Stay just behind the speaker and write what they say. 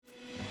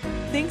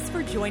Thanks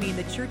for joining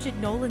the Church at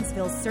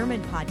Nolensville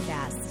Sermon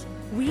Podcast.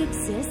 We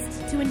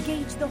exist to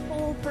engage the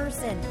whole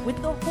person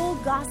with the whole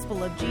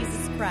gospel of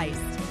Jesus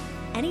Christ.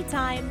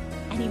 Anytime,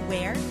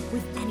 anywhere,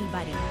 with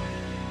anybody.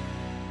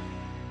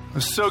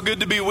 It's so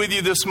good to be with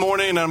you this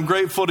morning, and I'm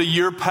grateful to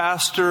your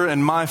pastor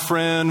and my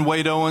friend,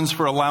 Wade Owens,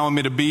 for allowing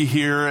me to be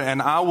here.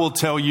 And I will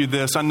tell you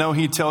this, I know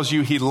he tells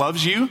you he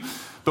loves you,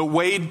 but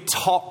Wade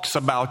talks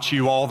about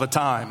you all the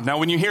time. Now,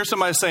 when you hear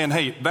somebody saying,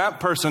 hey,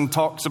 that person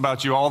talks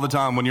about you all the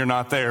time when you're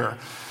not there,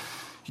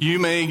 you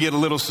may get a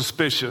little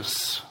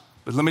suspicious.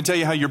 But let me tell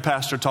you how your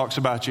pastor talks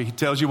about you. He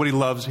tells you what he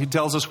loves. He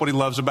tells us what he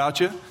loves about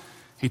you.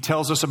 He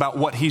tells us about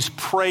what he's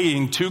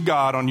praying to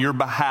God on your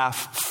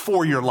behalf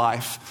for your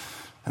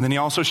life. And then he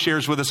also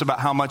shares with us about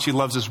how much he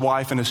loves his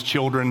wife and his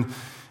children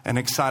and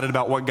excited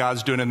about what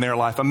God's doing in their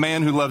life. A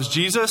man who loves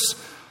Jesus,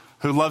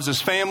 who loves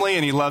his family,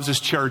 and he loves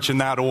his church in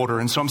that order.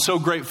 And so I'm so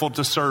grateful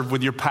to serve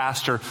with your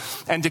pastor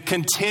and to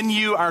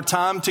continue our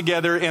time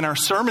together in our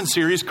sermon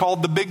series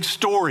called The Big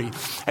Story.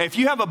 If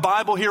you have a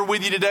Bible here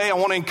with you today, I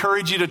want to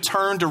encourage you to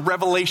turn to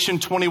Revelation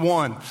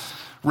 21.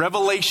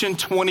 Revelation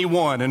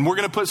 21. And we're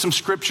going to put some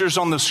scriptures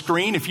on the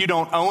screen. If you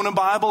don't own a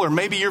Bible, or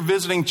maybe you're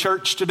visiting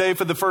church today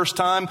for the first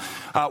time,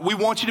 we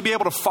want you to be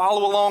able to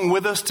follow along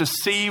with us to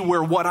see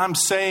where what I'm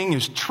saying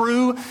is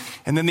true.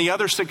 And then the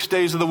other 6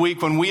 days of the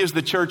week, when we as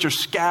the church are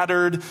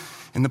scattered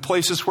in the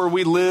places where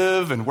we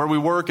live and where we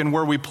work and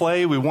where we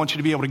play, we want you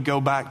to be able to go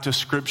back to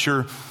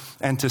scripture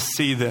and to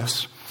see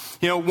this.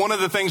 You know, one of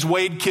the things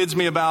Wade kids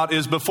me about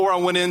is before I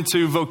went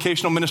into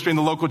vocational ministry in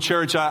the local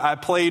church, I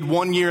played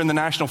 1 year in the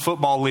National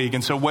Football League.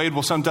 And so Wade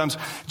will sometimes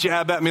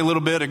jab at me a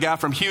little bit, a guy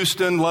from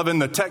Houston loving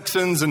the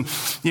Texans. And,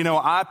 you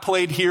know, I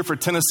played here for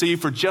Tennessee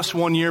for just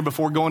 1 year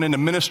before going into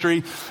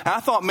ministry. And I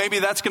thought maybe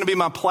that's going to be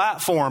my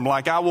platform.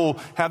 Like I will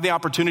have the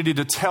opportunity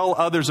to tell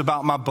others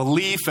about my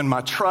belief and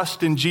my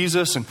trust in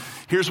Jesus. And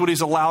here's what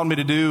he's allowed me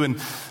to do. And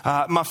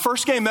my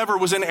first game ever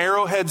was in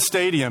Arrowhead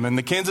Stadium. And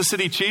the Kansas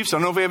City Chiefs, I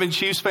don't know if we have any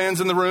Chiefs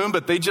fans in the room,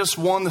 but they just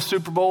won the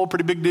Super Bowl,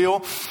 pretty big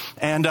deal.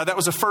 And that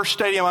was the first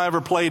stadium I ever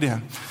played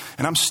in.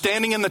 And I'm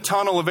standing in the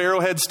tunnel of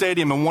Arrowhead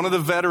Stadium, and one of the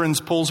veterans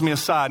pulls me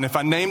aside. And if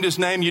I named his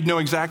name, you'd know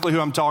exactly who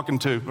I'm talking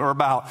to or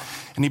about.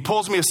 And he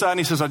pulls me aside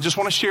and he says, I just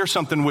want to share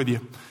something with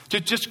you.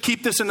 Just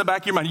keep this in the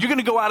back of your mind. You're going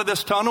to go out of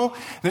this tunnel,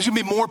 and there's going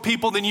to be more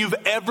people than you've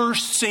ever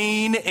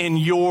seen in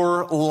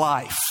your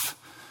life.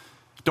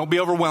 Don't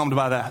be overwhelmed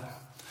by that.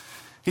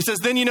 He says,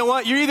 then you know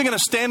what? You're either going to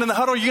stand in the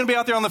huddle or you're going to be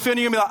out there on the field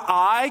and you're going to be like,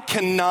 I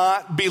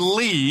cannot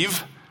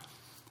believe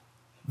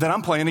that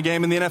I'm playing a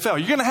game in the NFL.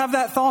 You're going to have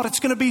that thought. It's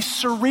going to be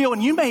surreal.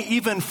 And you may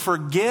even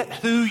forget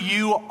who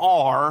you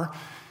are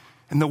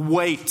and the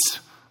weight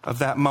of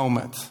that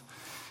moment.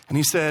 And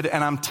he said,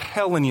 and I'm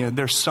telling you,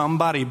 there's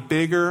somebody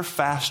bigger,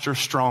 faster,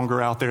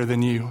 stronger out there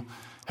than you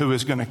who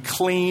is going to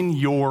clean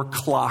your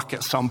clock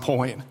at some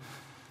point.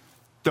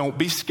 Don't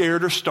be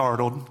scared or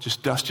startled.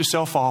 Just dust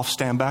yourself off,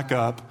 stand back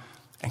up,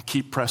 and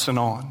keep pressing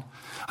on.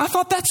 I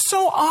thought that's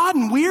so odd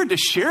and weird to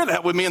share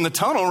that with me in the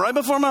tunnel right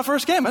before my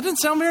first game. That didn't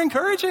sound very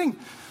encouraging.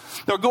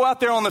 They'll go out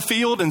there on the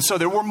field, and so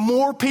there were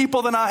more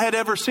people than I had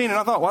ever seen. And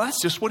I thought, well,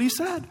 that's just what he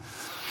said.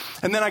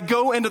 And then I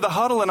go into the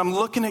huddle, and I'm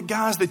looking at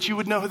guys that you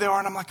would know who they are.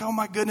 And I'm like, oh,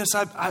 my goodness,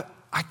 I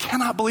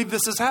cannot believe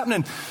this is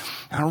happening.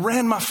 And I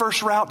ran my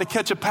first route to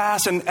catch a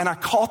pass, and I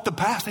caught the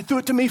pass. They threw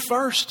it to me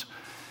first.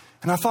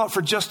 And I thought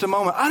for just a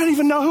moment, I don't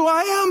even know who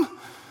I am.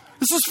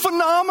 This is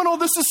phenomenal.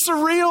 This is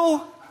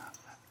surreal.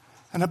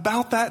 And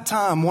about that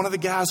time, one of the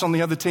guys on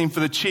the other team for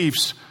the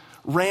Chiefs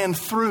ran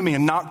through me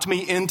and knocked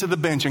me into the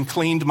bench and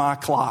cleaned my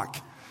clock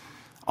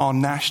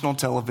on national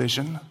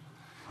television.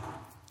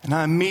 And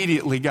I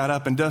immediately got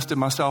up and dusted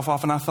myself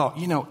off, and I thought,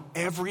 you know,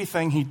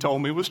 everything he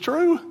told me was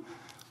true.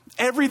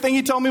 Everything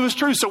he told me was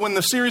true. So when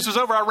the series was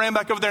over, I ran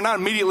back over there, and I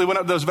immediately went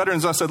up to those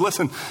veterans. And I said,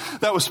 listen,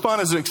 that was fun.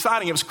 It was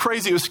exciting. It was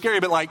crazy. It was scary.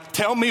 But like,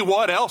 tell me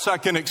what else I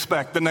can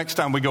expect the next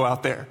time we go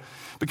out there.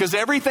 Because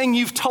everything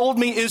you've told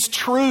me is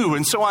true.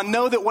 And so I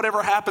know that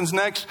whatever happens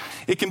next,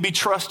 it can be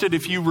trusted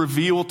if you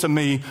reveal to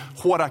me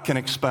what I can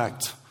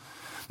expect.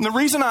 And the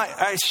reason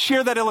I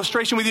share that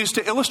illustration with you is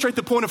to illustrate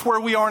the point of where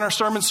we are in our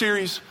sermon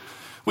series.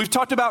 We've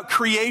talked about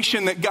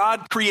creation, that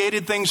God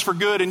created things for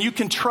good. And you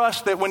can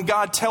trust that when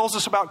God tells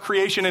us about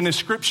creation in His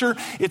Scripture,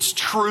 it's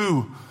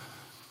true.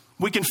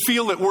 We can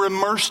feel it. We're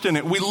immersed in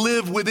it. We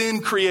live within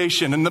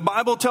creation. And the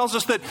Bible tells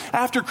us that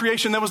after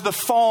creation, there was the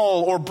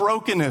fall or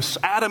brokenness.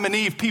 Adam and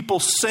Eve, people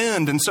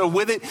sinned. And so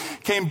with it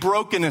came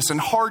brokenness and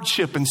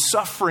hardship and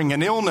suffering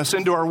and illness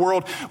into our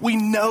world. We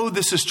know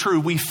this is true.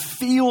 We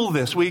feel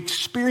this. We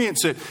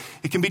experience it.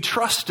 It can be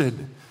trusted.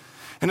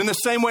 And in the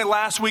same way,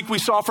 last week we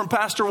saw from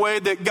Pastor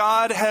Wade that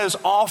God has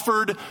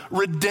offered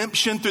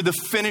redemption through the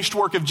finished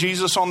work of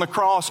Jesus on the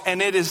cross.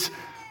 And it is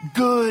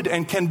good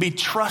and can be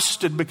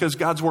trusted because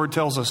God's word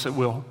tells us it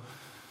will.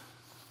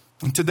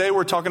 And today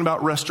we're talking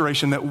about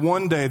restoration, that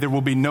one day there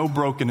will be no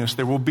brokenness,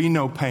 there will be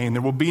no pain,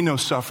 there will be no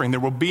suffering, there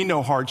will be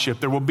no hardship,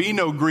 there will be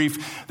no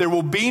grief, there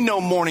will be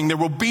no mourning, there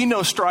will be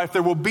no strife,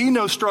 there will be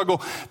no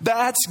struggle.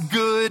 That's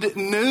good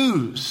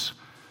news.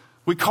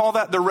 We call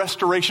that the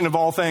restoration of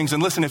all things.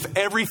 And listen, if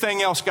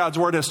everything else God's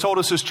word has told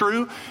us is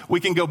true, we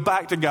can go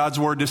back to God's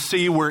word to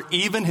see where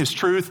even his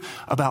truth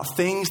about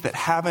things that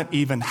haven't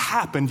even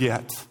happened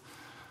yet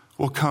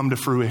will come to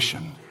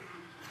fruition.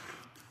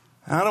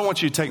 And I don't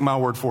want you to take my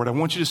word for it. I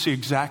want you to see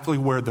exactly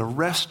where the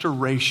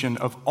restoration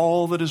of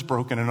all that is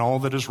broken and all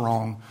that is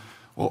wrong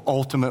will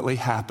ultimately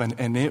happen,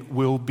 and it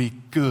will be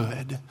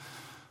good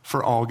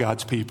for all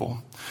God's people.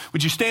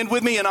 Would you stand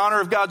with me in honor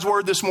of God's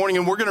word this morning?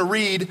 And we're going to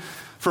read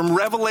from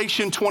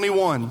Revelation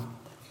 21.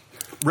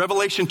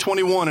 Revelation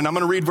 21, and I'm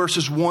going to read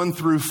verses 1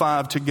 through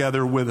 5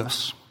 together with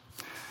us.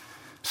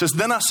 It says,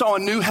 "Then I saw a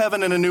new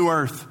heaven and a new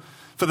earth,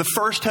 for the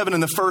first heaven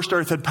and the first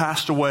earth had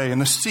passed away,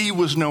 and the sea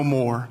was no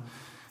more.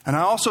 And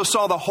I also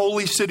saw the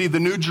holy city, the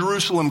new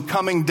Jerusalem,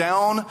 coming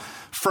down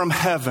from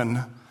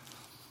heaven,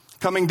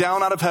 coming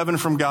down out of heaven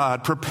from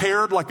God,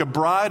 prepared like a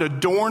bride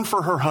adorned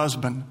for her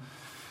husband.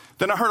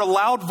 Then I heard a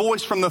loud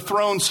voice from the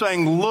throne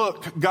saying,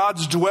 'Look,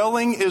 God's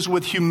dwelling is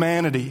with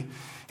humanity,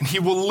 and he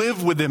will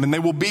live with them, and they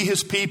will be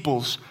his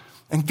peoples.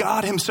 And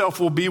God himself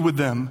will be with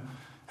them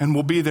and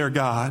will be their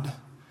God.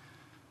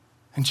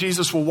 And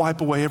Jesus will wipe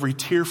away every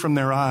tear from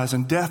their eyes,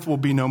 and death will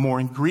be no more,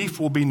 and grief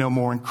will be no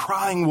more, and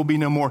crying will be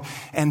no more,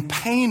 and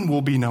pain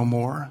will be no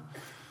more,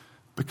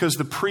 because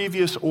the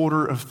previous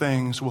order of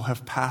things will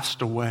have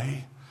passed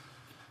away.'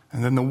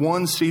 And then the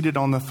one seated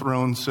on the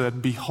throne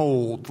said,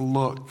 'Behold,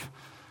 look,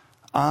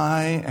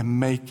 I am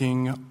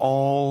making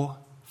all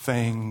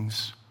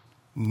things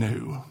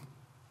new.'"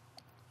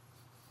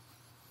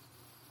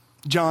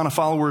 John, a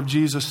follower of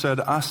Jesus,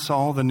 said, "I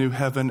saw the new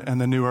heaven and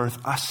the new earth.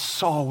 I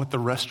saw what the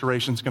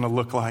restoration is going to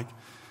look like.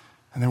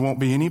 And there won't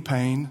be any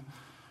pain,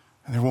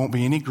 and there won't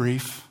be any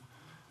grief,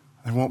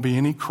 there won't be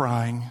any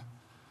crying,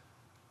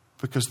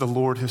 because the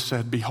Lord has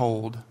said,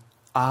 'Behold,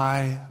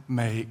 I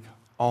make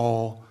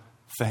all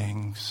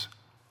things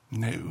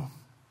new.'"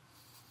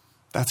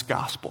 That's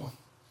gospel.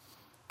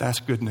 That's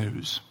good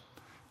news.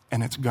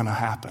 And it's going to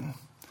happen.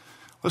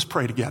 Let's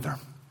pray together.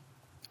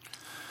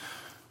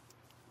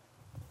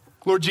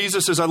 Lord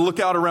Jesus, as I look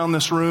out around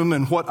this room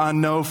and what I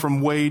know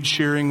from Wade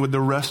sharing with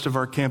the rest of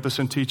our campus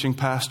and teaching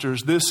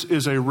pastors, this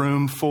is a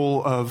room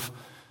full of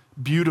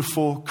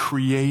beautiful,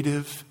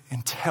 creative,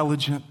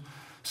 intelligent,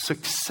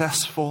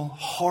 successful,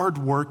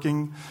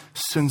 hardworking,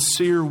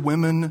 sincere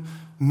women,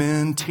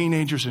 men,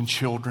 teenagers, and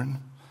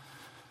children.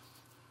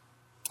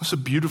 It's a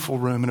beautiful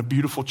room and a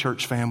beautiful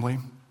church family,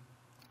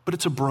 but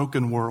it's a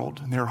broken world.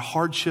 And there are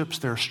hardships,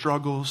 there are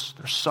struggles,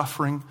 there's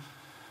suffering.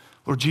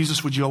 Lord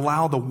Jesus, would you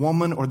allow the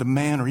woman or the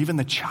man or even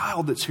the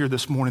child that's here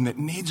this morning that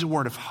needs a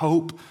word of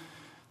hope,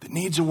 that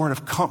needs a word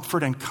of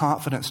comfort and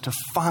confidence, to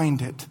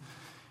find it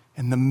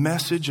in the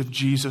message of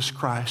Jesus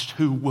Christ,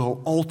 who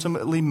will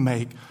ultimately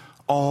make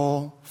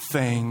all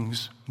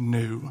things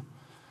new.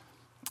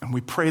 And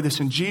we pray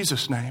this in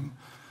Jesus' name.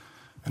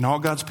 And all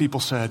God's people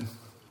said,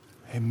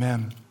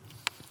 amen.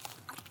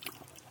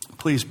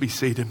 Please be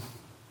seated.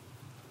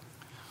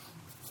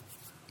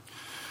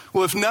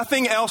 Well, if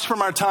nothing else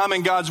from our time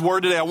in God's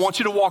Word today, I want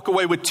you to walk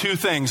away with two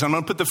things. I'm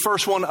going to put the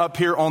first one up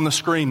here on the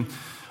screen.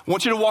 I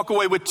want you to walk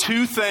away with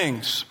two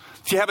things.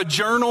 If you have a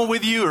journal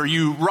with you or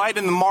you write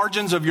in the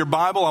margins of your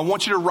Bible, I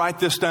want you to write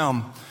this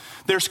down.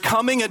 There's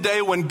coming a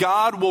day when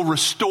God will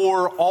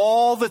restore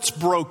all that's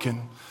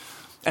broken,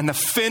 and the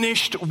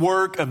finished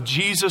work of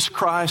Jesus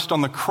Christ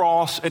on the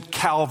cross at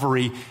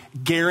Calvary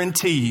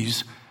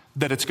guarantees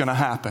that it's going to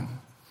happen.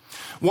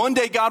 One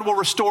day God will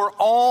restore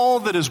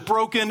all that is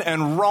broken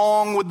and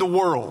wrong with the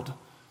world.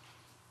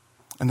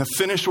 And the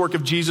finished work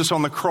of Jesus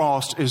on the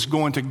cross is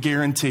going to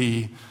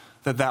guarantee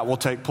that that will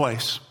take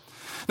place.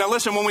 Now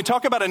listen, when we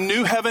talk about a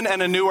new heaven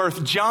and a new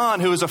earth, John,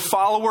 who is a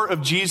follower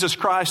of Jesus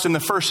Christ in the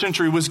first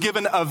century, was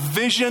given a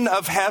vision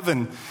of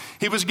heaven.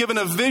 He was given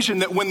a vision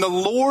that when the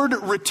Lord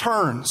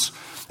returns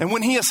and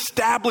when he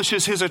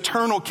establishes his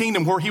eternal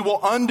kingdom, where he will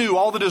undo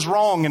all that is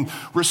wrong and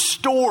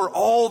restore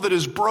all that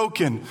is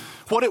broken,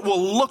 what it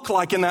will look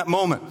like in that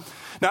moment.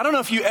 Now, I don't know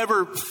if you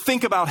ever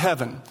think about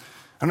heaven.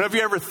 I don't know if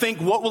you ever think,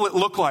 what will it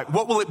look like?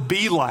 What will it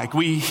be like?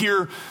 We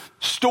hear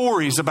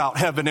stories about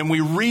heaven and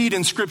we read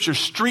in Scripture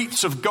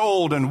streets of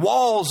gold and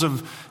walls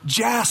of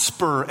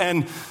jasper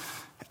and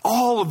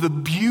all of the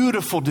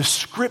beautiful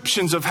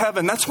descriptions of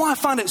heaven. That's why I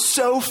find it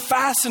so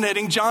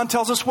fascinating. John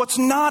tells us what's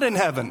not in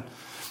heaven.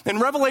 In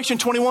Revelation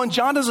 21,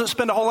 John doesn't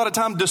spend a whole lot of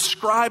time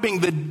describing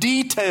the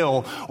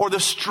detail or the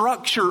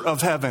structure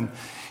of heaven.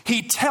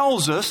 He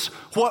tells us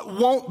what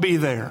won't be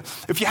there.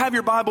 If you have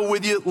your Bible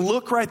with you,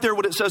 look right there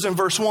what it says in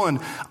verse 1.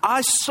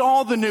 I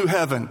saw the new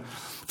heaven,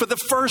 for the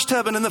first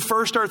heaven and the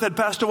first earth had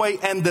passed away,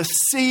 and the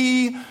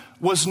sea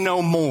was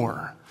no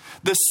more.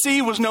 The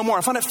sea was no more.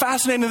 I find it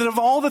fascinating that of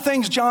all the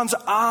things John's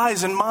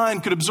eyes and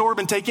mind could absorb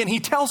and take in, he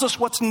tells us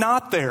what's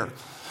not there.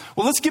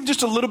 Well, let's give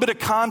just a little bit of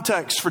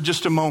context for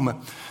just a moment.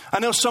 I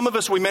know some of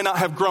us, we may not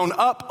have grown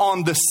up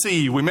on the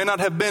sea. We may not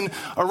have been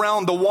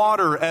around the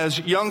water as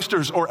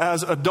youngsters or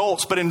as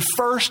adults, but in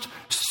first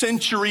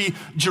century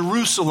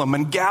Jerusalem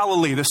and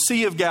Galilee, the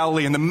Sea of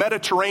Galilee and the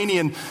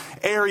Mediterranean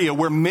area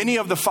where many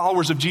of the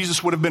followers of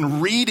Jesus would have been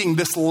reading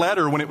this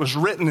letter when it was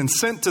written and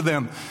sent to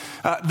them,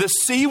 the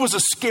sea was a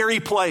scary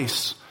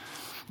place.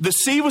 The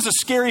sea was a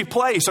scary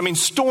place. I mean,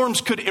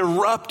 storms could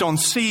erupt on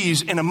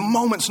seas in a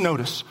moment's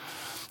notice.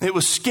 It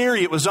was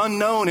scary. It was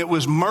unknown. It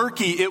was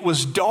murky. It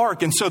was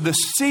dark. And so the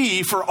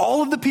sea, for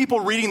all of the people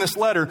reading this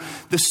letter,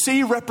 the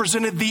sea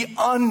represented the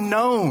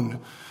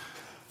unknown.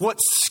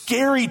 What's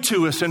scary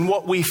to us and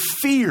what we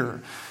fear.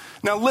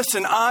 Now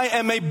listen, I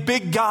am a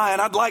big guy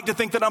and I'd like to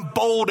think that I'm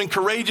bold and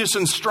courageous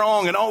and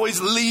strong and always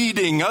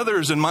leading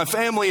others and my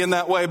family in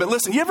that way. But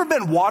listen, you ever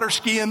been water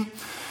skiing?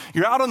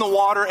 You're out on the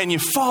water and you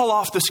fall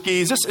off the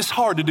skis. It's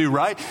hard to do,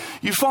 right?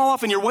 You fall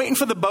off and you're waiting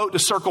for the boat to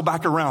circle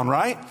back around,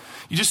 right?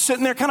 You're just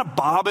sitting there kind of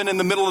bobbing in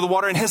the middle of the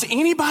water. And has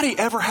anybody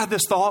ever had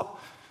this thought?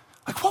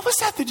 Like, what was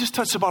that just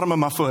touched the bottom of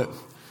my foot?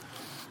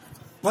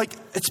 Like,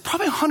 it's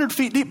probably 100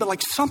 feet deep, but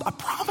like I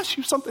promise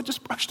you something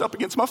just brushed up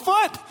against my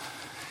foot.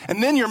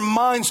 And then your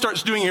mind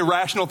starts doing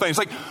irrational things.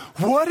 Like,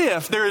 what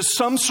if there is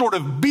some sort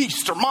of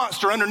beast or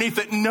monster underneath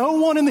that no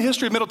one in the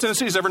history of Middle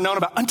Tennessee has ever known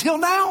about until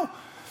now?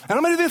 And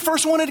I'm going to be the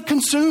first one it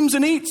consumes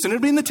and eats. And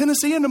it'll be in the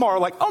Tennessean tomorrow.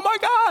 Like, oh my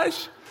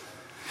gosh.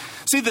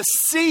 See, the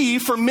sea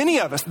for many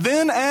of us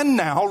then and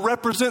now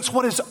represents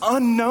what is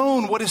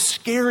unknown, what is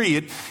scary.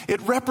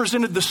 It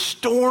represented the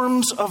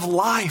storms of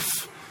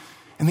life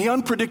and the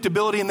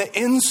unpredictability and the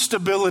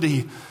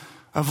instability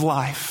of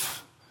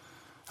life.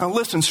 Now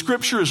listen,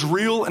 Scripture is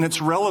real and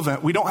it's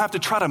relevant. We don't have to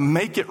try to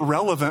make it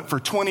relevant for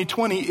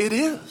 2020. It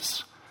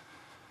is.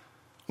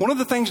 One of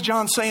the things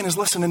John's saying is,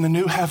 listen, in the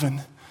new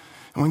heaven,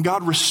 and when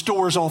God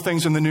restores all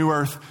things in the new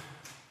earth,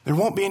 there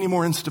won't be any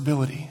more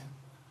instability.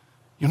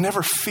 You'll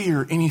never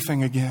fear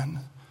anything again.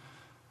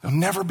 There'll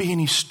never be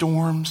any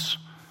storms,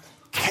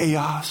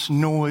 chaos,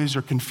 noise,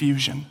 or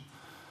confusion.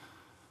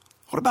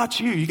 What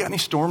about you? You got any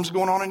storms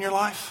going on in your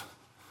life?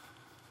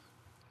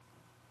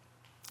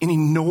 Any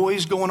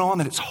noise going on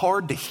that it's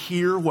hard to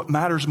hear what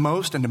matters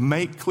most and to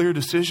make clear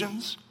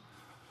decisions?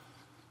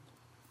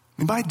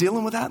 Anybody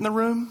dealing with that in the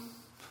room?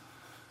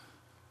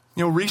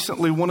 You know,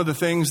 recently one of the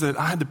things that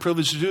I had the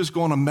privilege to do is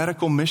go on a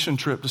medical mission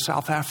trip to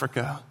South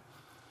Africa.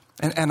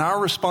 And our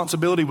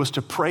responsibility was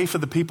to pray for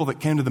the people that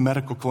came to the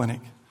medical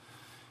clinic.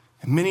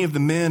 And many of the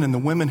men and the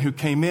women who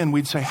came in,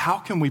 we'd say, how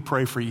can we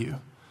pray for you?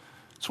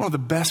 It's one of the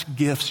best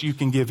gifts you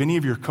can give any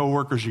of your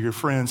coworkers or your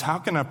friends. How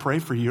can I pray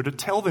for you? To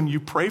tell them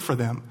you pray for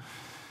them.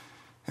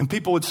 And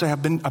people would say,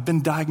 I've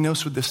been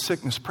diagnosed with this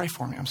sickness. Pray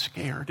for me. I'm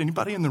scared.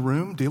 Anybody in the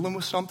room dealing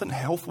with something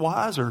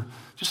health-wise or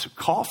just a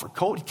cough or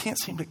cold you can't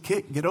seem to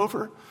get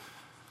over?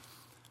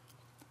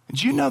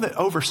 Did you know that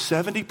over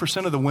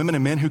 70% of the women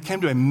and men who came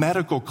to a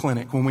medical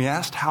clinic, when we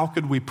asked how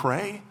could we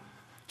pray,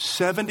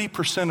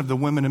 70% of the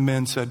women and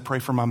men said, pray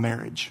for my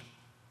marriage.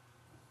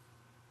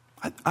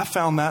 I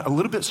found that a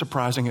little bit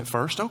surprising at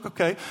first. Oh,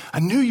 okay. I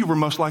knew you were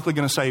most likely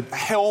going to say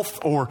health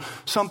or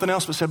something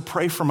else, but said,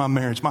 pray for my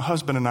marriage. My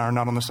husband and I are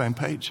not on the same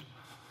page.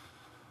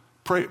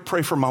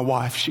 Pray for my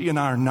wife. She and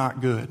I are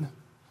not good.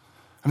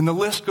 I mean, the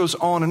list goes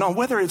on and on.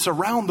 Whether it's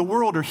around the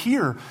world or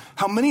here,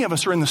 how many of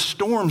us are in the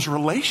storms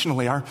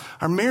relationally?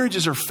 Our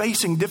marriages are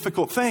facing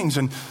difficult things.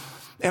 And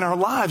in our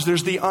lives,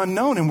 there's the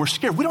unknown and we're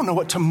scared. We don't know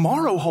what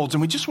tomorrow holds.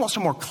 And we just want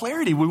some more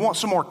clarity. We want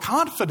some more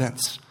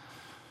confidence.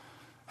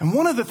 And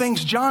one of the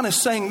things John is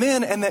saying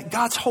then, and that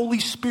God's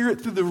Holy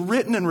Spirit through the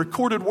written and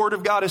recorded word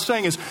of God is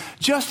saying, is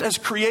just as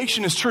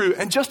creation is true,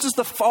 and just as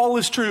the fall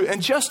is true,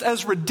 and just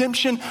as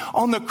redemption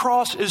on the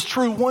cross is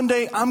true, one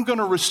day I'm going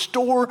to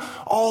restore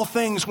all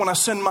things when I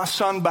send my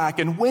son back.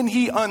 And when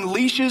he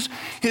unleashes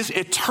his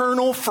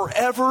eternal,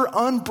 forever,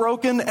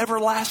 unbroken,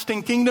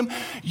 everlasting kingdom,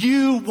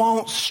 you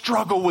won't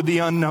struggle with the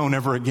unknown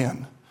ever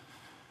again.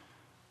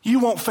 You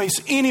won't face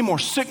any more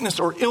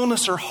sickness or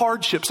illness or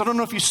hardships. I don't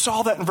know if you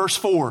saw that in verse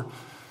 4.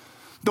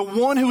 The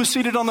one who is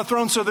seated on the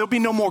throne, so there'll be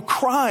no more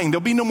crying,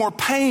 there'll be no more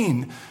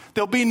pain,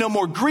 there'll be no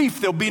more grief,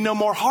 there'll be no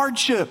more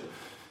hardship.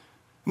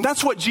 And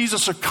that's what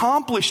Jesus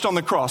accomplished on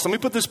the cross. Let me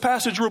put this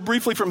passage real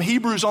briefly from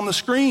Hebrews on the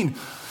screen.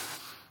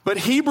 But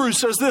Hebrews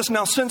says this,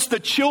 now since the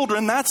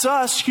children, that's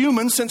us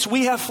humans, since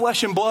we have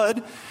flesh and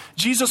blood,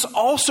 Jesus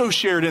also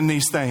shared in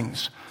these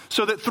things,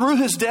 so that through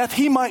his death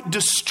he might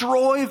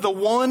destroy the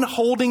one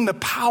holding the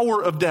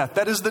power of death,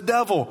 that is the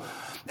devil,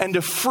 and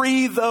to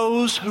free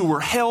those who were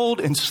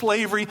held in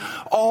slavery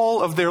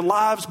all of their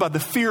lives by the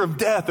fear of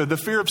death or the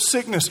fear of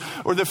sickness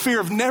or the fear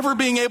of never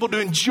being able to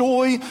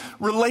enjoy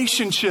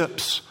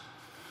relationships.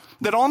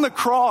 That on the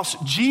cross,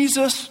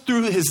 Jesus,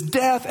 through his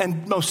death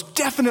and most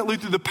definitely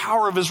through the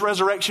power of his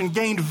resurrection,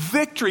 gained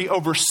victory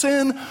over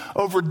sin,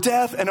 over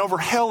death, and over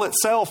hell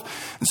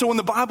itself. And so when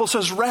the Bible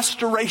says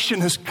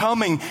restoration is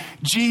coming,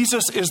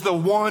 Jesus is the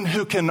one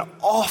who can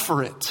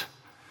offer it.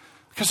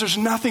 Because there's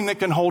nothing that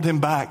can hold him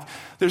back.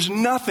 There's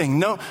nothing,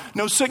 no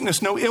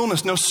sickness, no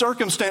illness, no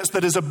circumstance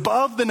that is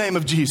above the name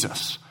of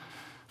Jesus.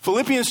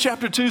 Philippians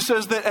chapter 2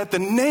 says that at the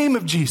name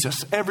of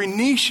Jesus, every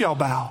knee shall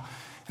bow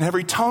and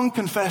every tongue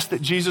confess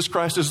that Jesus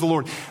Christ is the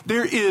Lord.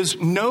 There is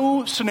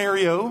no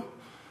scenario,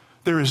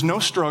 there is no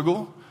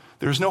struggle,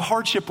 there is no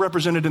hardship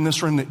represented in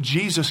this room that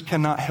Jesus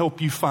cannot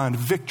help you find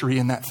victory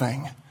in that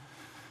thing.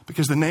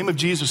 Because the name of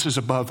Jesus is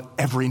above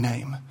every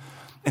name,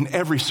 in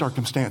every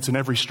circumstance, in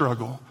every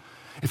struggle.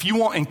 If you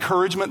want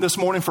encouragement this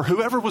morning for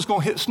whoever was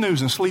going to hit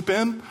snooze and sleep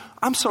in,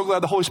 I'm so glad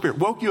the Holy Spirit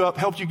woke you up,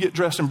 helped you get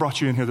dressed, and brought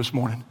you in here this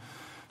morning,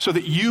 so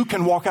that you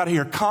can walk out of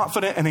here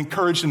confident and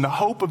encouraged in the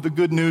hope of the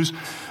good news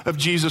of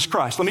Jesus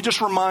Christ. Let me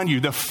just remind you,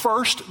 the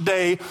first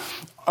day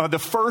of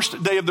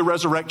the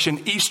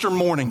resurrection, Easter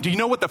morning. Do you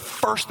know what the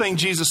first thing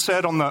Jesus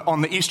said on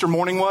the Easter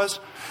morning was?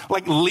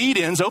 Like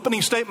lead-ins,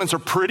 opening statements are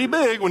pretty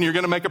big when you're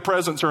going to make a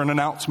presence or an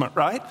announcement,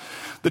 right?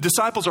 The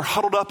disciples are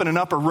huddled up in an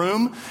upper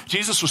room.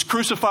 Jesus was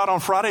crucified on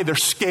Friday. They're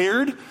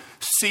scared.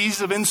 Seas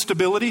of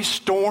instability,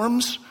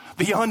 storms,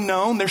 the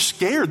unknown. They're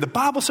scared. The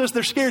Bible says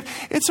they're scared.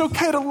 It's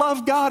okay to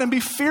love God and be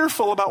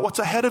fearful about what's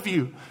ahead of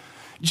you.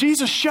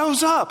 Jesus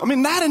shows up. I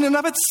mean, that in and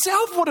of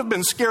itself would have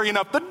been scary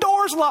enough. The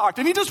door's locked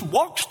and he just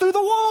walks through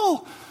the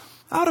wall.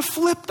 I would have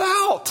flipped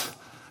out.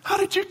 How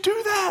did you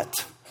do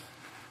that?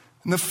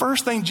 And the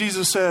first thing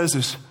Jesus says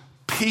is,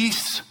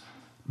 peace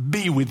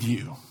be with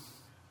you.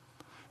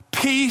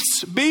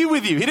 Peace be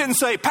with you. He didn't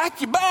say,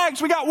 pack your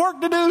bags, we got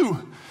work to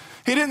do.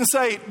 He didn't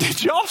say,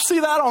 did y'all see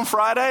that on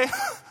Friday?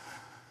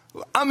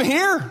 I'm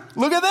here.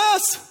 Look at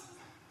this.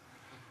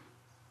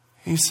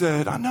 He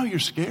said, I know you're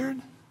scared,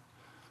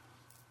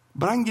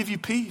 but I can give you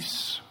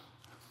peace.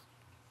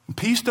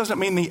 Peace doesn't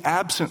mean the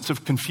absence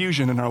of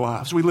confusion in our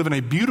lives. We live in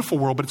a beautiful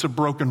world, but it's a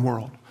broken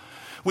world.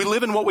 We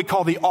live in what we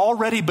call the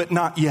already but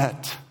not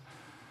yet.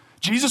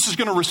 Jesus is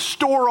going to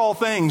restore all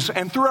things,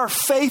 and through our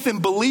faith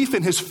and belief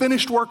in his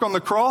finished work on the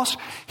cross,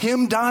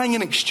 him dying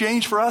in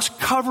exchange for us,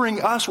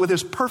 covering us with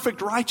his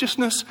perfect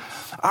righteousness,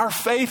 our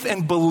faith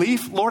and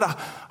belief, Lord,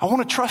 I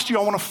want to trust you,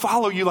 I want to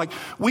follow you. Like,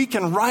 we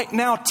can right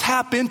now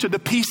tap into the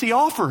peace he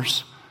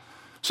offers.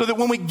 So that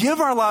when we give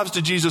our lives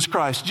to Jesus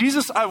Christ,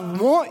 Jesus, I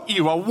want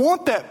you, I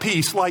want that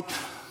peace. Like,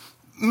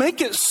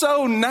 make it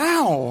so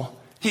now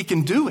he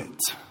can do it.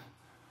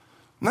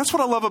 And that's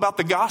what I love about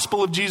the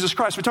gospel of Jesus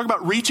Christ. We talk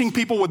about reaching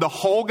people with the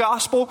whole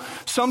gospel.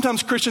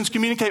 Sometimes Christians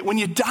communicate, when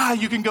you die,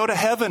 you can go to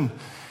heaven.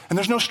 And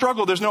there's no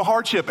struggle, there's no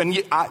hardship.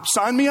 And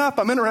sign me up,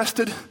 I'm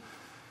interested.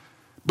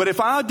 But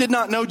if I did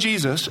not know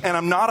Jesus, and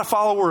I'm not a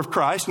follower of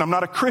Christ, and I'm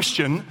not a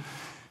Christian,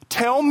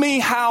 tell me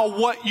how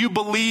what you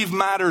believe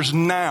matters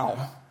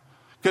now.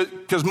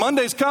 Because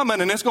Monday's coming,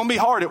 and it's going to be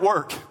hard at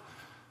work.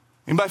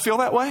 Anybody feel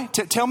that way?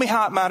 Tell me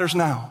how it matters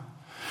now.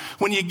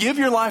 When you give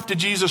your life to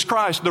Jesus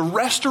Christ, the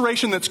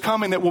restoration that's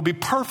coming that will be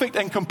perfect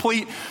and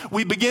complete,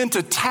 we begin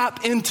to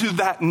tap into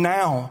that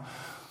now.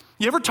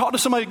 You ever talk to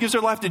somebody who gives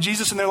their life to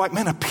Jesus and they're like,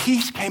 man, a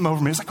peace came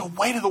over me. It's like a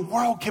weight of the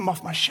world came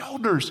off my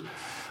shoulders.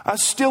 I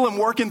still am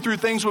working through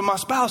things with my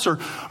spouse or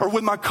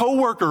with my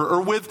coworker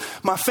or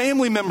with my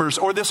family members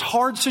or this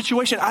hard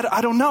situation. I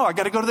don't know. I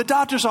got to go to the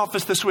doctor's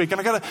office this week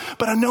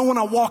but I know when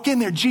I walk in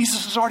there,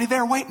 Jesus is already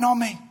there waiting on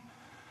me.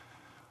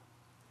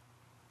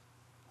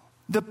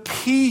 The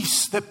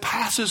peace that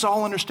passes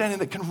all understanding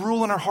that can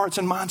rule in our hearts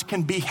and minds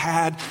can be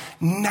had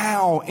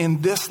now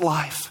in this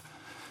life.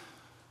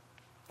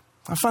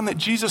 I find that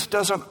Jesus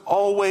doesn't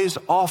always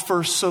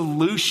offer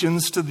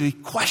solutions to the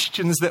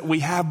questions that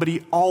we have, but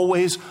he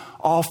always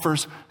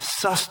offers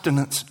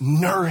sustenance,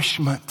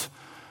 nourishment,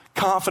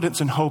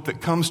 confidence and hope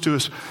that comes to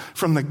us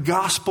from the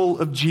gospel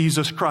of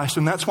Jesus Christ.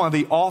 And that's why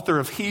the author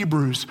of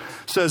Hebrews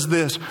says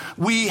this: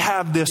 we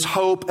have this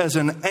hope as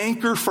an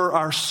anchor for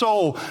our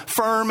soul,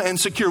 firm and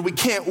secure. We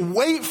can't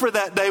wait for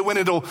that day when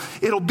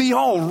it'll be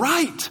all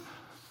right.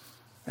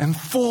 And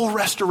full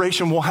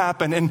restoration will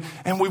happen.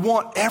 And we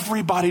want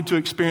everybody to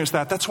experience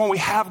that. That's why we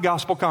have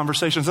gospel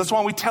conversations. That's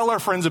why we tell our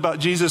friends about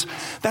Jesus.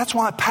 That's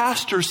why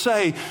pastors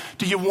say,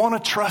 do you want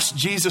to trust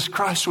Jesus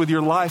Christ with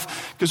your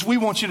life? Because we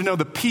want you to know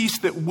the peace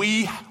that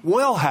we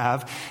will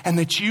have and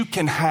that you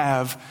can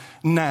have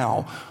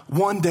now.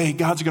 One day,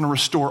 God's going to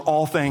restore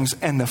all things.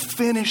 And the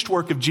finished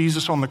work of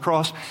Jesus on the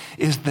cross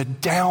is the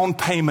down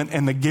payment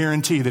and the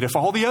guarantee that if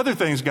all the other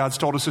things God's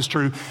told us is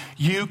true,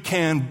 you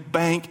can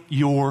bank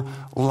your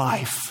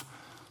life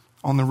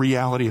on the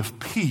reality of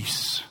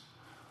peace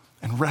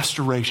and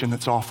restoration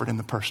that's offered in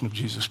the person of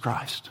Jesus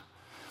Christ.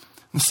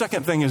 And the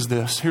second thing is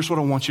this. Here's what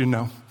I want you to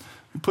know.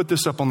 Put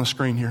this up on the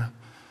screen here.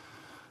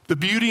 The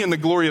beauty and the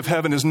glory of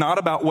heaven is not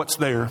about what's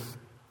there,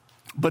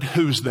 but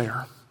who's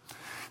there.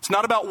 It's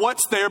not about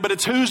what's there, but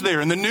it's who's there.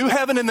 And the new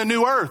heaven and the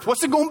new earth,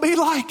 what's it going to be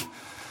like?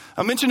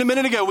 I mentioned a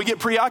minute ago, we get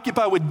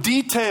preoccupied with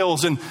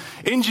details and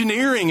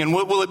engineering and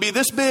will it be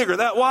this big or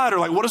that wide? Or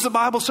like, what does the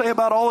Bible say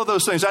about all of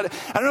those things? I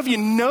don't know if you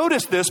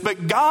noticed this,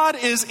 but God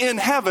is in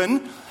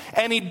heaven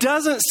and he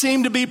doesn't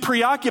seem to be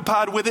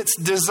preoccupied with its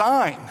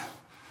design.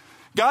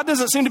 God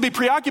doesn't seem to be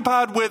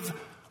preoccupied with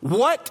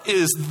what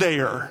is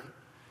there.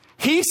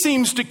 He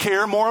seems to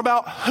care more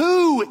about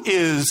who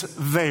is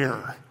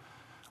there.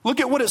 Look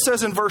at what it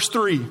says in verse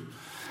 3.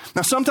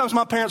 Now, sometimes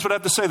my parents would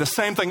have to say the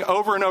same thing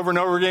over and over and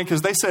over again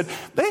because they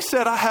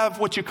said I have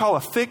what you call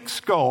a thick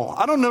skull.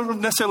 I don't know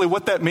necessarily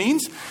what that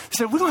means. They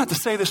said, we don't have to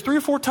say this 3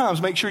 or 4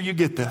 times. Make sure you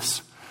get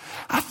this.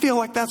 I feel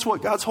like that's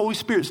what God's Holy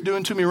Spirit's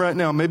doing to me right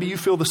now. Maybe you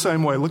feel the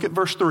same way. Look at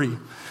verse 3.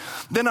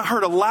 Then I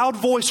heard a loud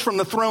voice from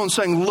the throne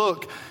saying,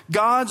 look,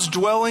 God's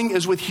dwelling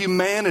is with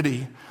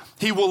humanity.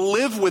 He will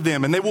live with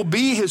them and they will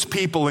be his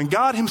people, and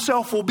God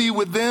himself will be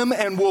with them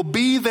and will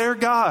be their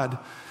God.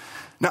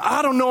 Now,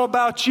 I don't know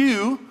about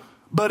you,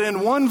 but in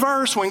one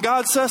verse, when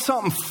God says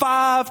something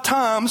 5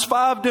 times,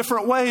 5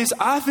 different ways,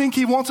 I think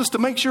he wants us to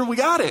make sure we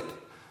got it. I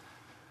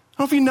don't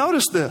know if you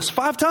noticed this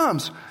 5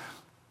 times.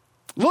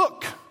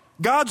 Look,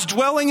 God's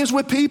dwelling is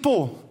with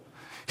people.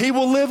 He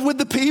will live with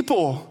the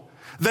people.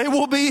 They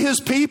will be his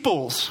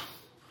peoples.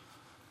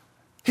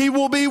 He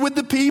will be with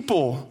the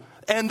people,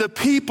 and the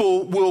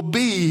people will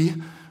be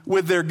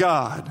with their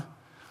God.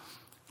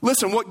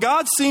 Listen, what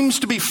God seems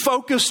to be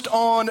focused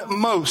on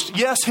most,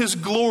 yes, his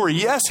glory,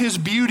 yes, his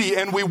beauty,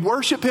 and we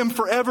worship him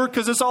forever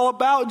because it's all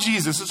about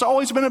Jesus. It's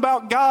always been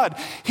about God.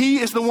 He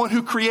is the one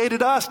who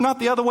created us, not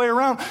the other way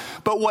around.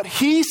 But what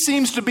he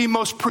seems to be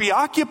most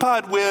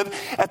preoccupied with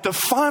at the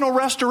final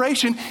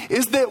restoration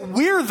is that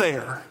we're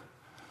there.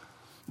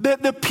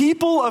 That the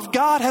people of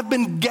God have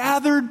been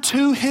gathered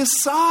to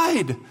his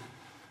side.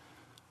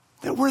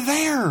 That we're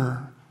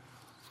there.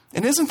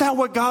 And isn't that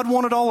what God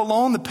wanted all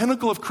along? The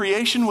pinnacle of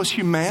creation was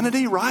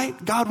humanity, right?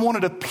 God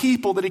wanted a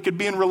people that he could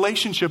be in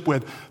relationship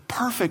with.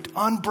 Perfect,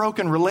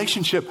 unbroken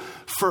relationship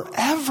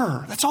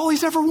forever. That's all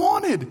he's ever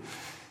wanted.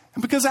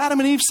 And because Adam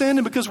and Eve sinned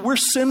and because we're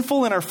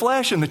sinful in our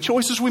flesh and the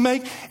choices we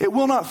make, it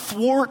will not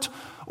thwart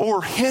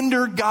or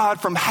hinder God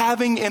from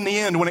having in the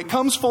end, when it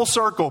comes full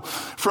circle,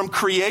 from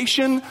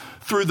creation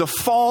through the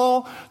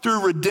fall,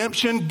 through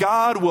redemption,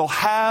 God will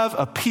have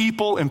a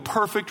people in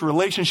perfect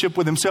relationship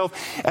with himself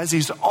as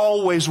he's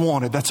always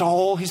wanted. That's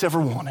all he's ever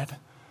wanted,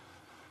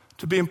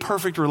 to be in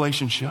perfect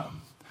relationship.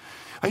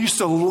 I used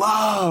to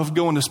love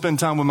going to spend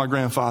time with my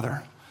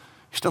grandfather.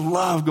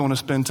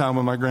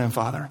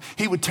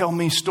 He would tell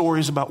me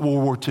stories about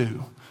World War II.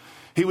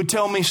 He would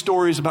tell me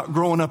stories about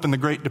growing up in the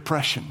Great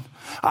Depression.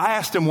 I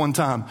asked him one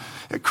time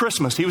at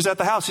Christmas, he was at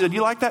the house. He said,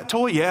 you like that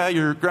toy? Yeah,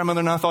 your grandmother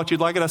and I thought you'd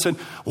like it. I said,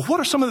 well, what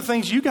are some of the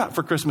things you got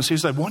for Christmas? He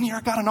said, one year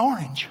I got an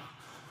orange.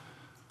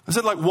 I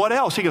said, like, what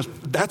else? He goes,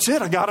 that's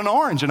it. I got an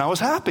orange and I was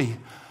happy.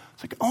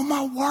 It's like, oh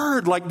my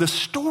word, like the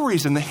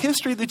stories and the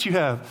history that you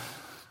have.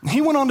 And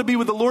he went on to be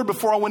with the Lord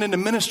before I went into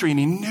ministry, and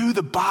he knew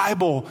the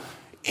Bible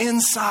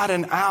inside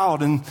and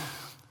out. And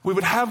we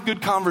would have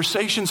good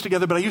conversations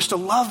together, but I used to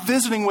love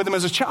visiting with him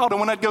as a child. And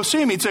when I'd go see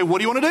him, he'd say, what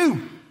do you want to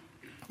do?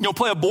 You know,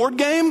 play a board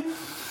game?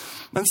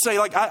 And say,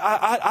 like,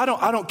 I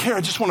don't care. I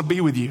just want to be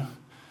with you.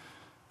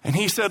 And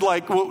he said,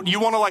 like, well,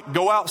 you want to like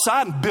go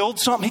outside and build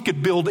something? He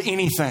could build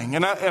anything.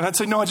 And I'd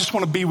say, no, I just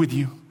want to be with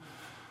you.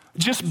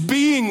 Just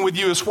being with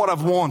you is what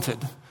I've wanted.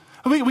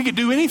 I mean, we could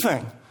do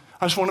anything.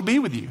 I just want to be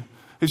with you.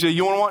 He said,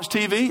 you want to watch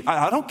TV?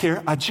 I don't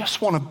care. I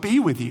just want to be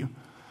with you.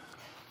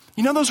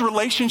 You know those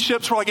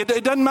relationships where like,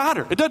 it doesn't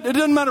matter. It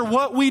doesn't matter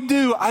what we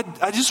do.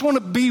 I just want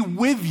to be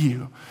with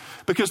you.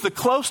 Because the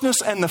closeness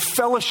and the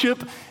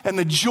fellowship and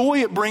the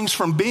joy it brings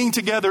from being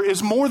together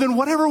is more than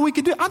whatever we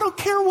could do. I don't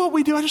care what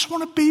we do. I just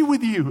want to be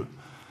with you.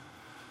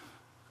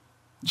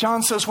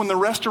 John says when the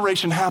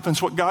restoration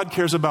happens, what God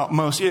cares about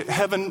most,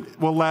 heaven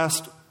will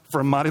last for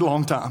a mighty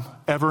long time,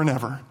 ever and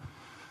ever.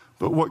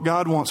 But what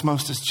God wants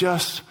most is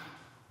just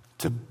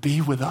to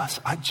be with us.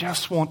 I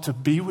just want to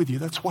be with you.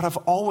 That's what I've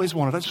always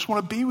wanted. I just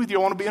want to be with you.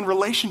 I want to be in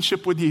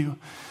relationship with you.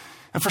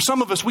 And for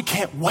some of us, we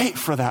can't wait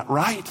for that,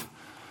 right?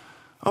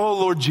 Oh,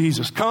 Lord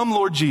Jesus, come,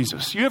 Lord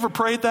Jesus. You ever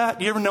prayed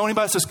that? You ever know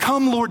anybody that says,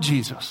 come, Lord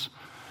Jesus?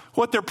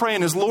 What they're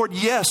praying is, Lord,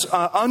 yes,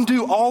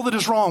 undo all that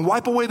is wrong.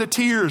 Wipe away the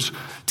tears.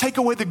 Take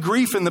away the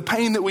grief and the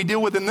pain that we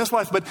deal with in this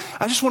life. But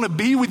I just want to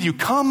be with you.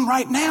 Come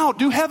right now.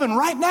 Do heaven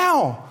right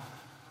now.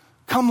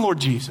 Come, Lord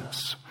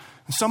Jesus.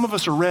 And some of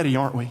us are ready,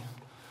 aren't we?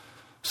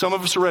 Some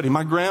of us are ready.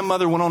 My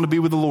grandmother went on to be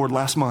with the Lord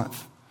last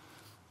month.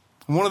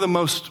 And one of the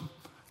most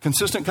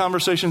consistent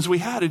conversations we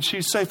had is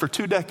she'd say for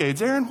 2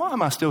 decades, Aaron, why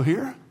am I still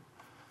here?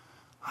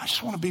 I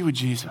just want to be with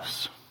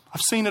Jesus.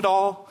 I've seen it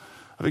all.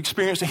 I've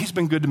experienced it. He's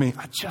been good to me.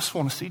 I just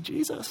want to see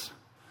Jesus.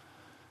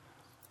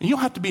 And you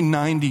don't have to be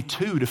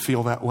 92 to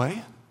feel that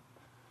way.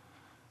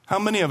 How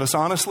many of us,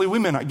 honestly, we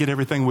may not get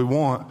everything we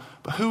want,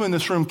 but who in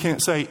this room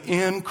can't say,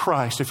 in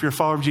Christ, if you're a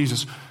follower of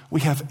Jesus,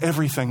 we have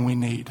everything we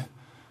need.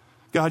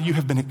 God, you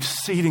have been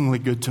exceedingly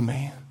good to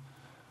me.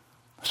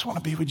 I just want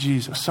to be with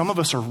Jesus. Some of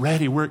us are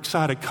ready. We're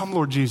excited. Come,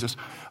 Lord Jesus.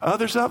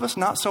 Others of us,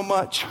 not so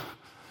much.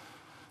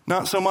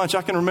 Not so much.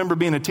 I can remember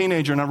being a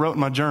teenager and I wrote in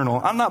my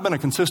journal. I've not been a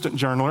consistent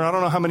journaler. I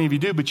don't know how many of you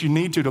do, but you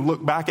need to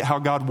look back at how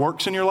God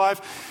works in your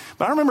life.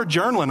 But I remember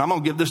journaling. I'm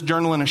going to give this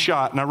journaling a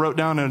shot. And I wrote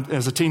down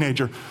as a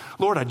teenager,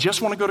 Lord, I just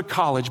want to go to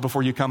college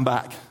before you come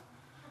back.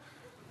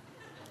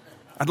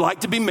 I'd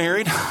like to be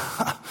married.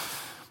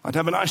 I'd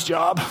have a nice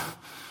job.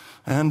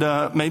 And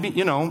maybe,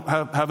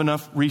 have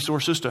enough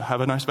resources to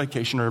have a nice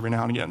vacation every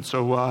now and again.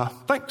 So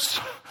thanks.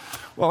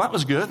 Well, that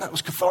was good. That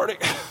was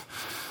cathartic.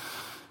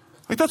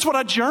 Like, that's what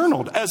I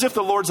journaled, as if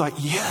the Lord's like,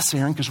 yes,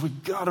 Aaron, because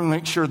we've got to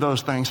make sure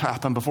those things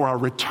happen before I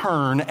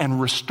return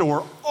and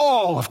restore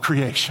all of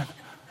creation.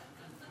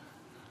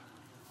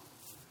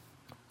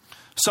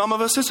 Some of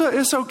us,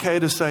 it's okay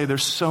to say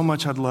there's so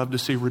much I'd love to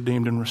see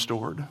redeemed and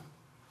restored.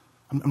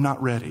 I'm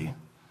not ready.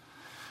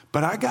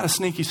 But I got a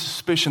sneaky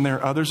suspicion there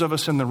are others of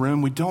us in the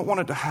room, we don't want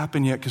it to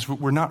happen yet because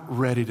we're not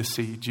ready to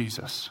see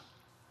Jesus.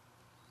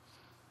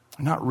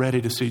 We're not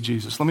ready to see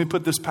Jesus. Let me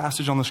put this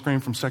passage on the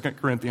screen from 2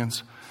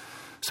 Corinthians.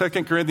 2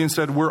 Corinthians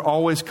said, we're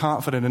always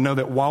confident and know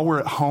that while we're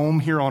at home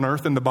here on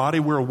earth in the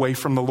body, we're away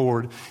from the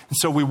Lord. And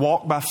so we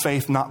walk by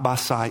faith, not by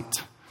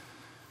sight.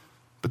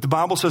 But the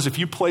Bible says if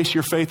you place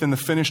your faith in the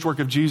finished work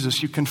of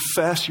Jesus, you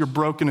confess your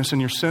brokenness and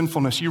your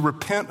sinfulness, you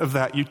repent of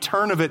that, you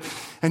turn of it,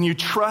 and you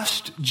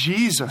trust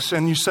Jesus.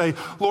 And you say,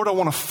 Lord, I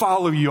want to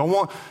follow you.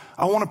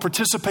 I want to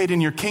participate in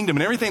your kingdom.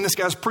 And everything this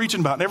guy's preaching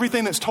about and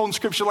everything that's told in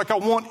Scripture, like I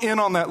want in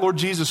on that. Lord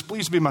Jesus,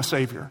 please be my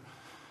Savior.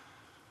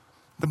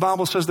 The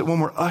Bible says that when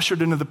we're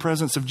ushered into the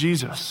presence of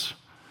Jesus,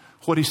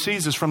 what he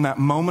sees is from that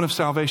moment of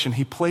salvation,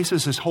 he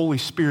places his Holy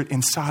Spirit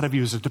inside of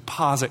you as a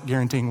deposit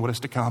guaranteeing what is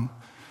to come.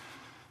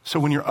 So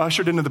when you're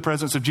ushered into the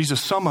presence of Jesus,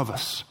 some of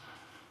us,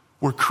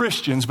 we're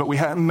Christians, but we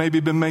haven't maybe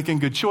been making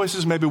good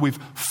choices. Maybe we've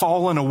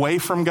fallen away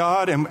from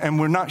God and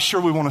we're not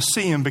sure we want to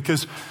see him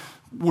because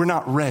we're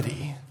not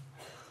ready.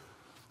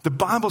 The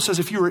Bible says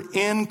if you are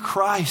in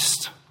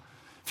Christ,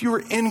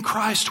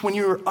 when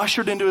you are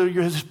ushered into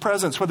his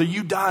presence, whether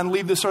you die and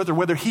leave this earth or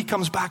whether he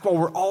comes back while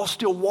we're all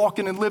still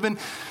walking and living,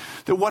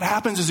 that what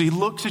happens is he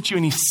looks at you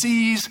and he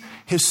sees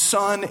his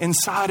Son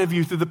inside of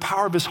you through the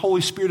power of his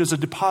Holy Spirit as a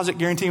deposit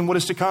guaranteeing what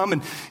is to come.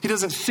 And he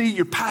doesn't see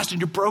your past and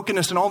your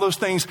brokenness and all those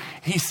things.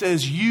 He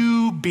says,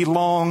 you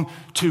belong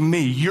to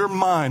me. You're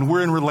mine.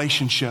 We're in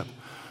relationship.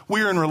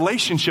 We're in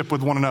relationship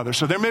with one another.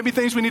 So there may be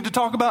things we need to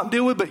talk about and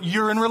deal with, but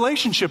you're in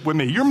relationship with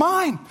me. You're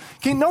mine.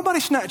 Can't nobody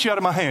snatch you out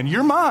of my hand.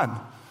 You're mine.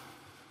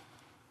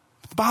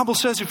 The Bible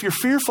says if you're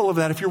fearful of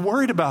that, if you're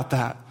worried about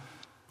that,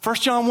 1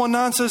 John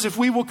 1:9 says if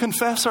we will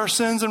confess our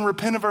sins and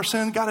repent of our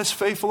sins, God is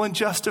faithful and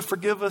just to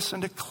forgive us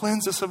and to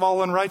cleanse us of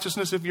all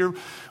unrighteousness. If you're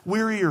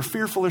weary or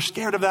fearful or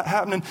scared of that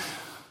happening,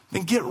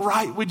 then get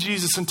right with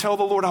Jesus and tell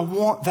the Lord, I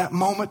want that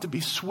moment to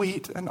be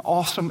sweet and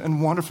awesome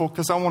and wonderful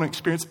because I want to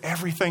experience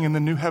everything in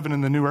the new heaven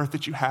and the new earth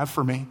that you have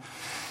for me.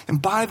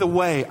 And by the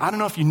way, I don't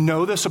know if you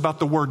know this about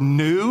the word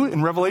new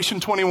in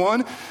Revelation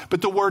 21,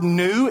 but the word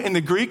new in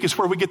the Greek is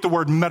where we get the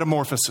word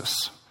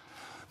metamorphosis.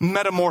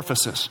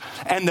 Metamorphosis.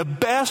 And the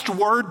best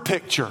word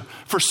picture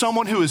for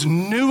someone who is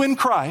new in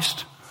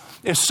Christ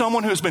is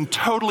someone who has been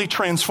totally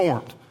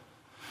transformed.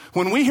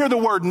 When we hear the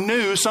word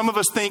new, some of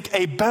us think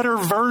a better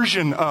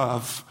version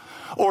of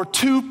or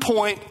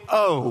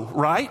 2.0,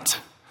 right?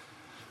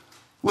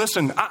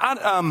 Listen,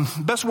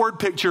 best word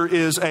picture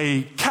is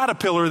a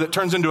caterpillar that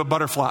turns into a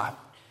butterfly.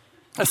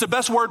 That's the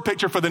best word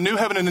picture for the new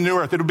heaven and the new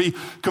earth. It'll be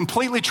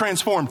completely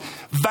transformed,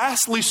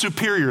 vastly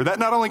superior. That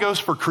not only goes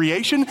for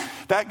creation,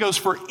 that goes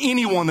for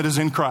anyone that is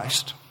in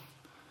Christ.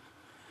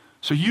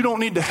 So you don't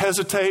need to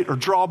hesitate or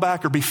draw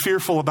back or be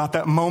fearful about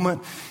that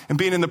moment and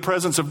being in the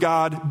presence of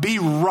God. Be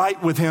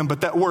right with him.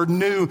 But that word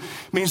new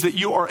means that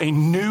you are a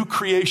new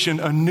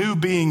creation, a new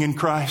being in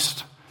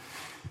Christ.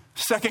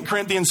 2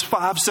 Corinthians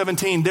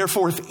 5:17,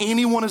 therefore, if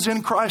anyone is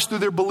in Christ through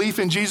their belief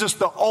in Jesus,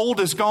 the old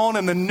is gone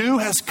and the new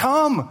has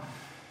come.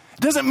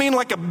 It doesn't mean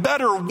like a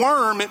better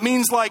worm. It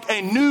means like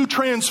a new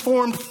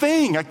transformed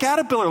thing, a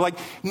caterpillar. Like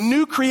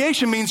new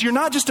creation means you're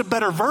not just a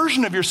better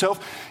version of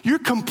yourself. You're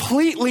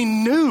completely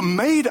new,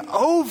 made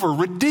over,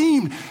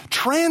 redeemed,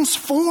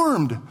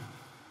 transformed.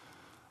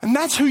 And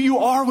that's who you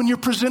are when you're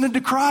presented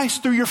to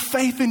Christ through your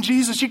faith in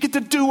Jesus. You get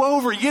to do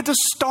over. You get to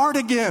start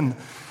again.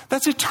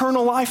 That's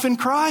eternal life in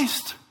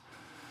Christ.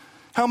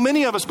 How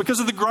many of us, because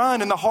of the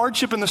grind and the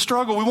hardship and the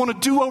struggle, we want to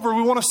do over,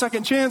 we want a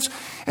second chance.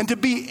 And to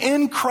be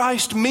in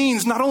Christ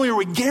means not only are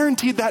we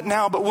guaranteed that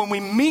now, but when we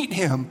meet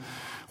him,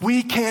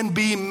 we can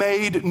be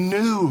made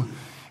new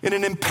in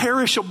an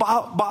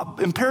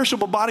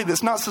imperishable body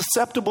that's not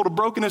susceptible to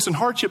brokenness and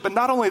hardship. But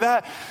not only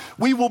that,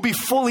 we will be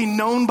fully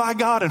known by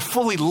God and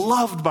fully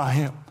loved by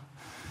him.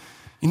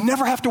 You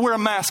never have to wear a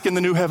mask in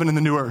the new heaven and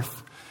the new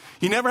earth.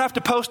 You never have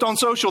to post on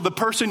social the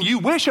person you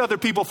wish other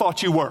people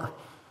thought you were,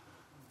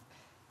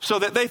 so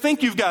that they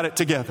think you've got it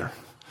together.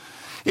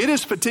 It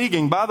is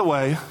fatiguing, by the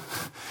way,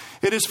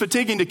 it is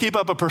fatiguing to keep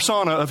up a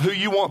persona of who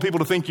you want people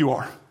to think you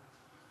are.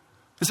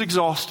 It's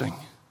exhausting.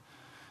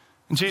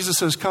 And Jesus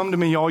says, come to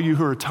me, all you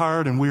who are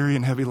tired and weary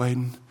and heavy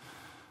laden,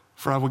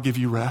 for I will give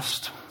you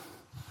rest.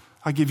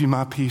 I give you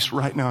my peace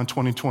right now in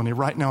 2020,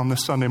 right now on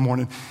this Sunday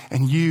morning,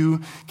 and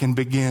you can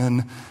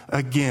begin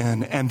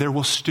again. And there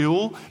will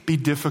still be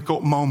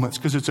difficult moments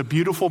because it's a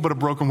beautiful but a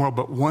broken world.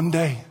 But one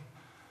day,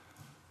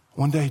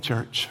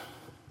 church,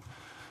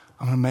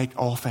 I'm going to make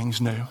all things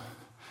new.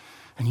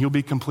 And you'll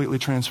be completely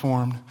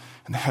transformed.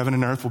 And the heaven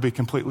and earth will be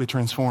completely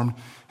transformed.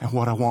 And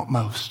what I want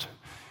most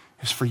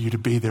is for you to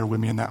be there with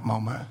me in that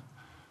moment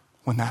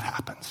when that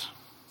happens.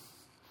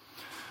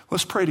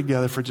 Let's pray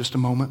together for just a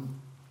moment.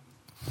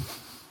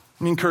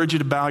 Let me encourage you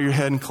to bow your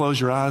head and close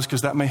your eyes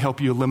because that may help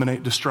you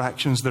eliminate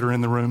distractions that are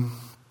in the room.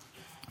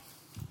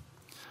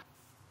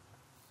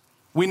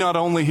 We not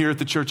only here at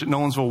the church at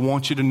Nolensville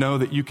want you to know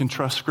that you can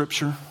trust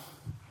Scripture,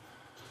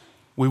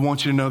 we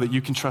want you to know that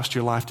you can trust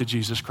your life to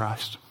Jesus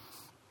Christ.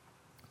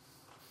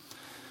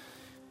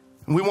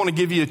 And we want to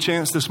give you a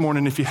chance this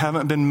morning if you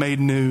haven't been made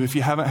new, if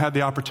you haven't had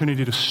the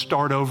opportunity to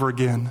start over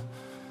again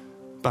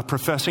by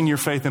professing your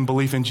faith and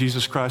belief in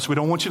Jesus Christ. We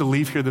don't want you to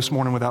leave here this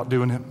morning without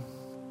doing it.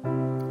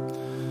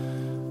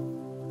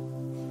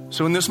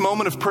 So in this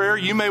moment of prayer,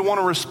 you may want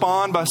to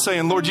respond by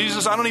saying, Lord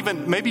Jesus,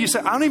 maybe you say,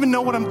 I don't even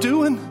know what I'm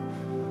doing.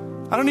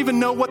 I don't even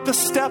know what the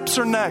steps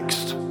are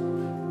next.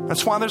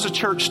 That's why there's a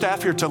church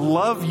staff here to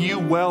love you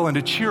well and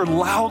to cheer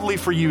loudly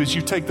for you as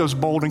you take those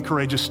bold and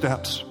courageous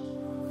steps.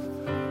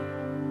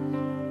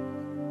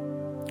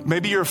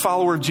 Maybe you're a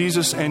follower of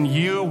Jesus and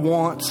you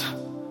want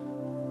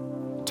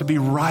to be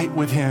right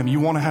with Him.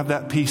 You want to have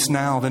that peace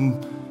now.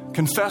 Then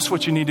confess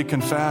what you need to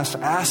confess.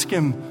 Ask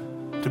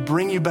Him to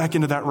bring you back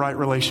into that right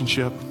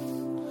relationship.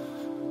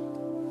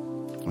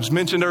 It was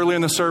mentioned earlier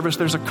in the service,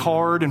 there's a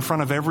card in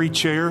front of every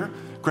chair.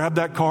 Grab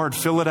that card,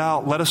 fill it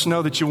out. Let us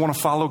know that you want to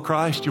follow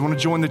Christ. You want to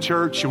join the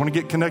church. You want to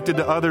get connected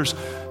to others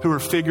who are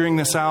figuring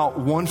this out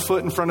one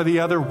foot in front of the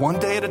other, one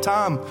day at a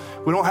time.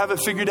 We don't have it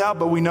figured out,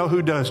 but we know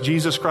who does,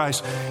 Jesus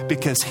Christ,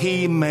 because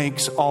He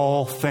makes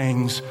all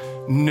things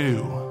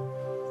new.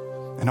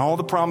 And all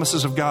the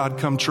promises of God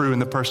come true in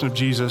the person of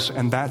Jesus,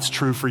 and that's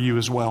true for you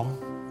as well.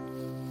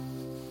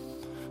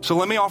 So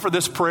let me offer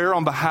this prayer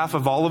on behalf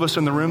of all of us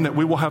in the room that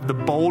we will have the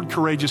bold,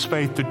 courageous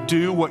faith to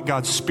do what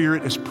God's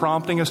Spirit is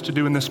prompting us to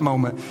do in this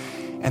moment.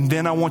 And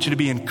then I want you to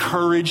be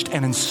encouraged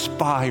and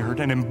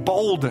inspired and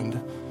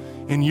emboldened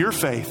in your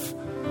faith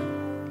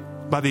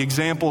by the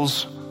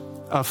examples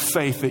of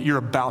faith that you're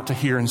about to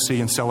hear and see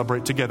and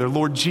celebrate together.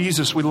 Lord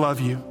Jesus, we love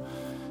you.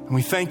 And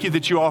we thank you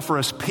that you offer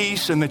us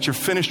peace and that your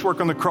finished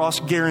work on the cross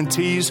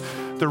guarantees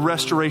the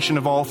restoration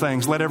of all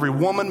things. Let every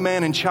woman,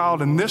 man, and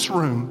child in this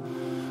room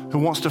who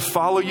wants to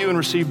follow you and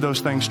receive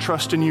those things,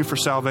 trust in you for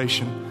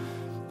salvation.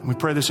 And we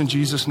pray this in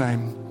Jesus'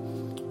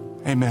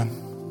 name.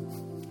 Amen.